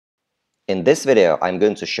In this video, I'm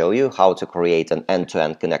going to show you how to create an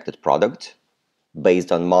end-to-end connected product based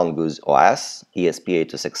on Mongoose OS,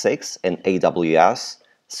 ESP8266, and AWS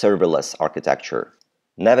serverless architecture.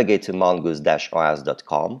 Navigate to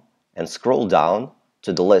mongoose-os.com and scroll down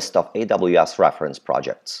to the list of AWS reference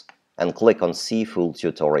projects and click on See Full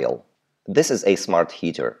Tutorial. This is a smart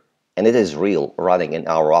heater, and it is real, running in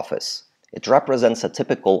our office. It represents a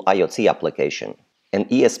typical IoT application. An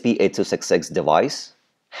ESP8266 device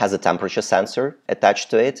has a temperature sensor attached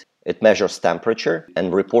to it. It measures temperature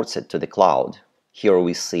and reports it to the cloud. Here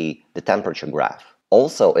we see the temperature graph.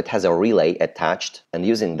 Also, it has a relay attached, and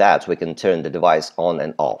using that we can turn the device on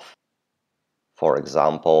and off. For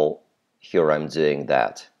example, here I'm doing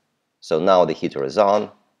that. So now the heater is on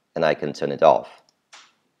and I can turn it off.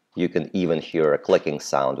 You can even hear a clicking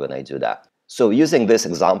sound when I do that. So using this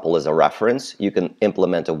example as a reference, you can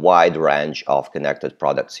implement a wide range of connected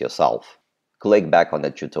products yourself. Click back on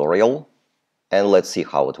the tutorial and let's see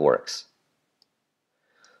how it works.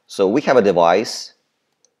 So we have a device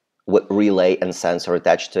with relay and sensor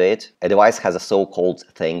attached to it. A device has a so-called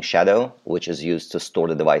thing shadow, which is used to store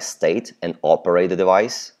the device state and operate the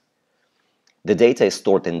device. The data is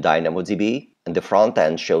stored in DynamoDB, and the front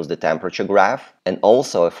end shows the temperature graph, and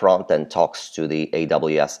also a front end talks to the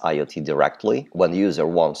AWS IoT directly when the user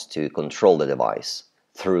wants to control the device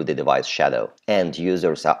through the device shadow, and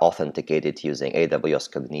users are authenticated using AWS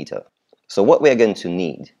Cognito. So what we are going to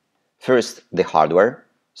need: first, the hardware.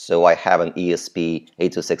 So I have an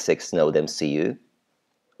ESP8266 node MCU,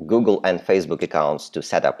 Google and Facebook accounts to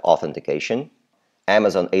set up authentication,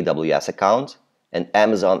 Amazon AWS account, and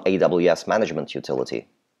Amazon AWS management utility.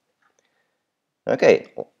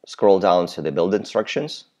 Okay, scroll down to the build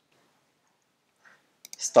instructions.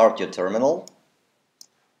 Start your terminal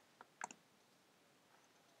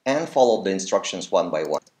and follow the instructions one by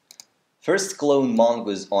one. First, clone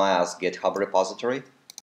Mongoose OS GitHub repository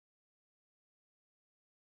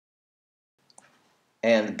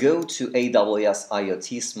and go to AWS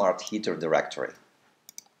IoT Smart Heater directory.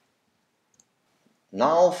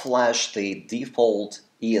 Now flash the default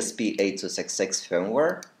ESP8266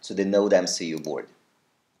 firmware to the Node MCU board.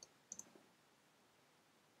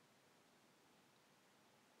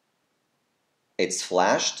 It's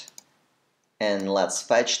flashed, and let's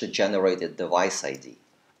fetch the generated device ID.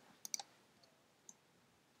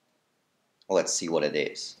 Let's see what it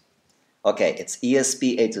is. Okay, it's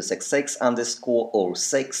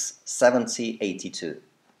ESP8266_067082.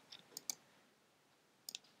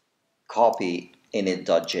 Copy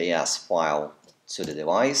init.js file to the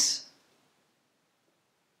device.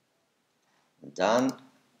 Done.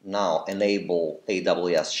 Now enable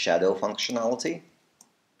AWS Shadow functionality.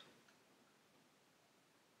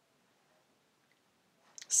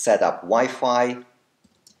 Set up Wi-Fi,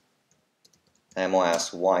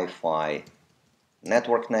 MOS Wi-Fi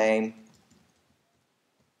network name,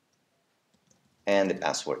 and the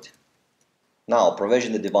password. Now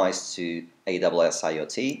provision the device to AWS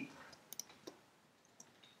IoT.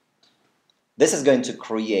 This is going to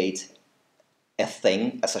create a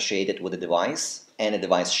thing associated with the device and a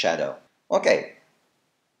device shadow. Okay,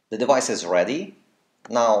 the device is ready.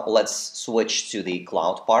 Now let's switch to the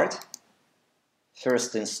cloud part.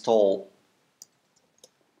 First, install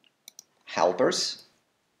helpers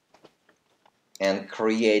and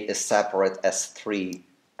create a separate S3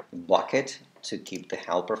 bucket to keep the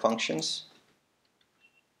helper functions.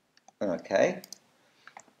 Okay.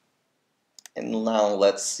 And now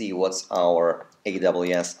let's see what's our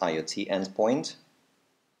AWS IoT endpoint.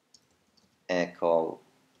 Echo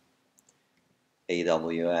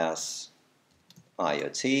AWS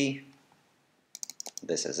IoT.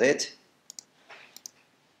 This is it.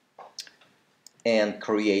 And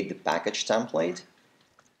create the package template.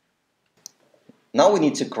 Now we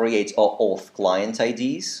need to create our auth client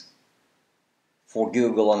IDs for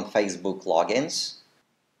Google and Facebook logins.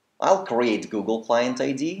 I'll create Google Client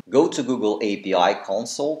ID. Go to Google API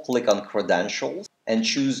console, click on Credentials, and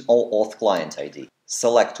choose auth Client ID.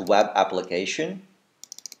 Select Web Application,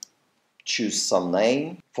 choose some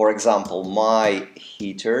name. For example, My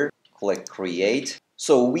Heater. Click Create.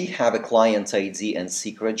 So we have a client ID and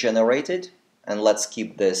secret generated, and let's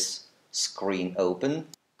keep this screen open.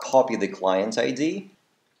 Copy the client ID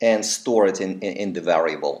and store it in the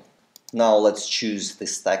variable. Now let's choose the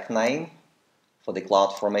stack name for the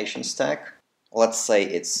CloudFormation stack. Let's say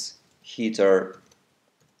it's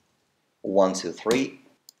heater123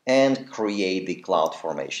 and create the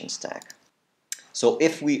CloudFormation stack. So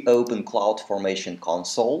if we open CloudFormation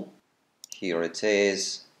console, here it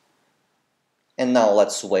is, and now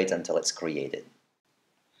let's wait until it's created.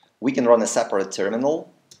 We can run a separate terminal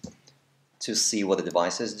to see what the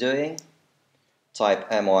device is doing.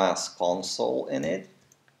 type MOS console in it.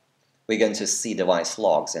 We're going to see device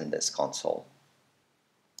logs in this console.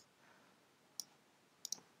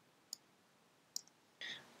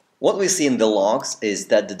 What we see in the logs is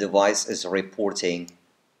that the device is reporting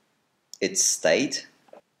its state.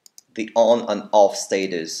 The on and off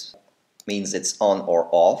status means it's on or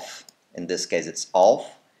off. In this case, it's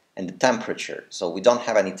off. And the temperature. So we don't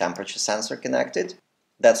have any temperature sensor connected.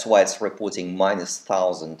 That's why it's reporting minus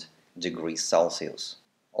 1000 degrees Celsius.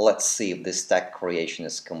 Let's see if this stack creation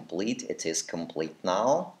is complete. It is complete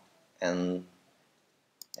now. And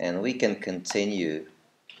we can continue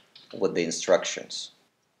with the instructions.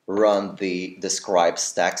 Run the describe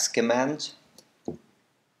stacks command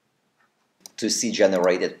to see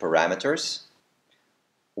generated parameters.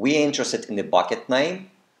 We are interested in the bucket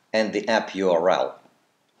name and the app URL.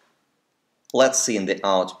 Let's see in the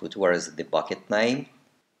output where is the bucket name.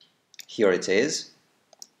 Here it is.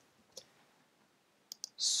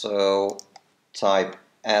 So type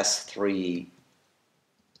S3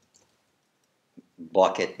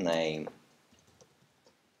 bucket name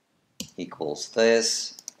equals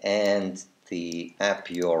this, and the app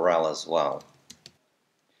URL as well.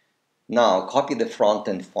 Now copy the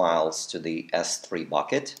front-end files to the S3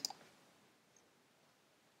 bucket,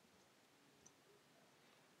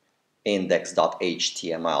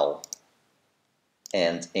 index.html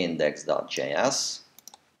and index.js.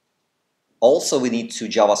 Also, we need two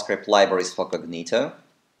JavaScript libraries for Cognito.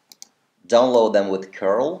 Download them with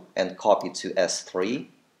curl and copy to S3.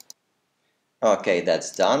 Okay,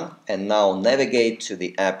 that's done. And now navigate to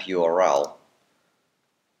the app URL,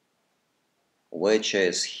 which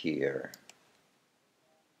is here.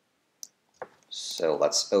 So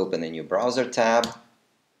let's open a new browser tab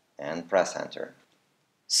and press enter.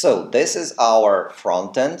 So this is our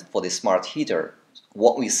front end for the smart heater.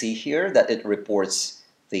 What we see here that it reports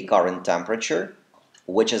the current temperature,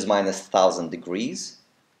 which is minus 1000 degrees.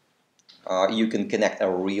 You can connect a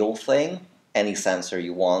real thing, any sensor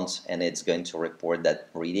you want, and it's going to report that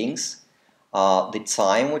readings. The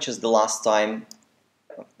time, which is the last time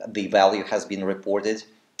the value has been reported,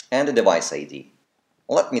 and the device ID.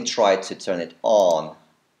 Let me try to turn it on,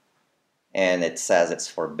 and it says it's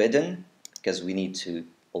forbidden because we need to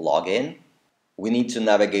log in. We need to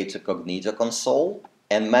navigate to Cognito console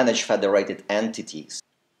and manage federated entities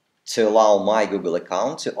to allow my Google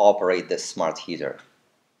account to operate this smart heater.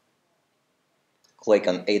 Click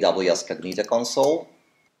on AWS Cognito console,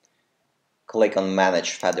 click on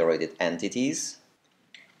Manage Federated Entities,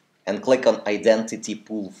 and click on Identity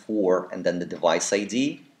Pool 4 and then the device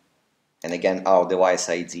ID. And again, our device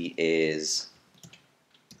ID ends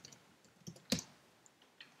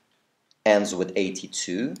with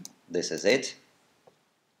 82. This is it.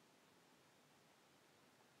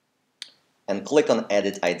 And click on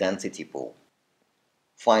Edit Identity Pool.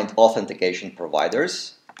 Find Authentication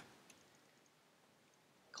Providers.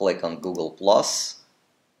 Click on Google+,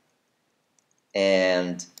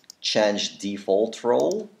 and change default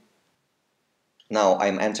role. Now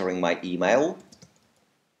I'm entering my email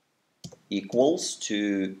equals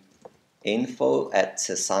to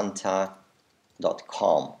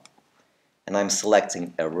info@sesanta.com, and I'm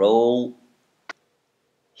selecting a role,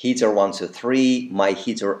 heater123, my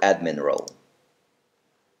heater admin role,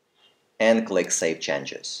 and click Save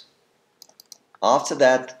Changes. After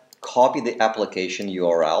that, copy the application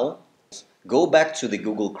URL, go back to the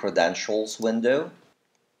Google Credentials window,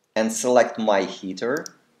 and select My Heater,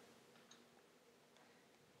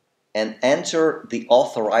 and enter the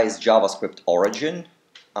authorized JavaScript origin,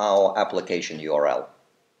 our application URL.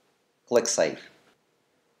 Click Save.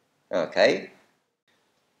 Okay.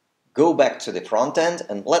 Go back to the front end,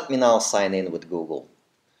 and let me now sign in with Google.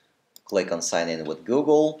 Click on Sign in with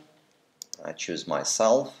Google. I choose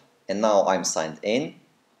myself, and now I'm signed in.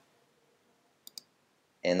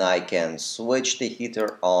 And I can switch the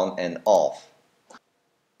heater on and off.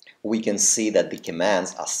 We can see that the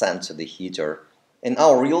commands are sent to the heater. In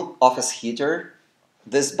our real office heater,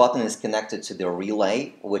 this button is connected to the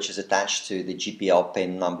relay, which is attached to the GPIO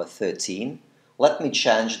pin number 13. Let me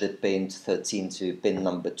change the pin 13 to pin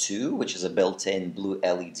number 2, which is a built-in blue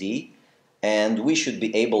LED. And we should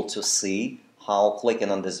be able to see how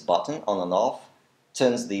clicking on this button on and off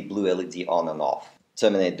turns the blue LED on and off.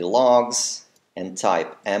 Terminate the logs and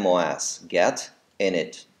type mos get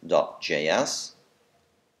init.js,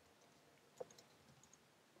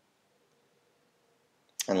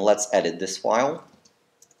 and let's edit this file.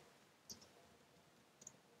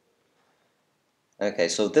 Okay,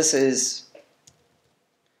 so this is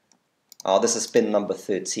pin number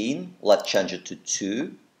 13. Let's change it to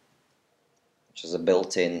 2, which is a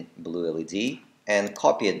built-in blue LED, and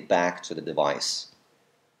copy it back to the device.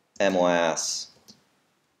 MOS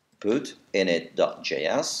put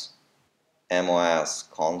init.js, MOS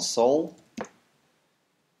console,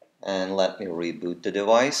 and let me reboot the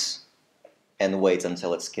device and wait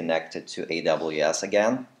until it's connected to AWS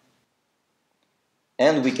again.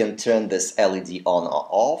 And we can turn this LED on or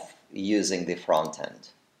off using the front end.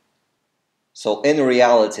 So in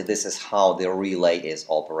reality, this is how the relay is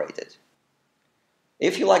operated.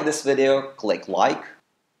 If you like this video, click like.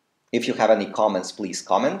 If you have any comments, please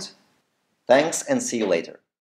comment. Thanks and see you later.